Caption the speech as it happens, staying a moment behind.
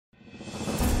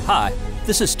Hi,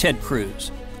 this is Ted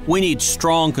Cruz. We need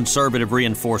strong conservative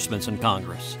reinforcements in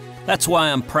Congress. That's why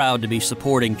I'm proud to be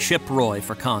supporting Chip Roy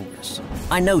for Congress.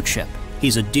 I know Chip.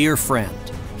 He's a dear friend.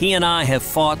 He and I have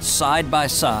fought side by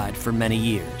side for many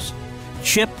years.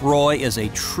 Chip Roy is a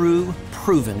true,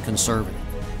 proven conservative.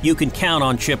 You can count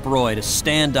on Chip Roy to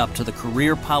stand up to the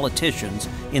career politicians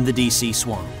in the D.C.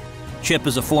 swamp. Chip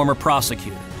is a former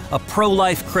prosecutor, a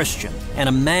pro-life Christian, and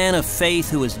a man of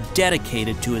faith who is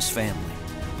dedicated to his family.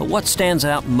 But what stands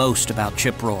out most about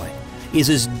Chip Roy is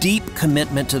his deep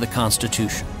commitment to the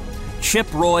Constitution.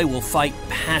 Chip Roy will fight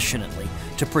passionately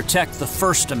to protect the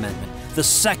First Amendment, the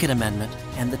Second Amendment,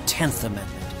 and the 10th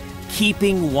Amendment,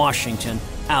 keeping Washington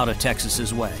out of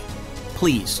Texas's way.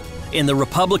 Please, in the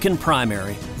Republican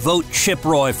primary, vote Chip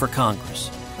Roy for Congress.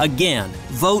 Again,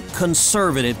 vote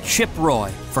conservative Chip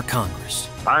Roy for Congress.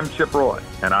 I'm Chip Roy,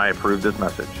 and I approve this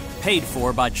message. Paid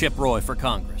for by Chip Roy for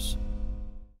Congress.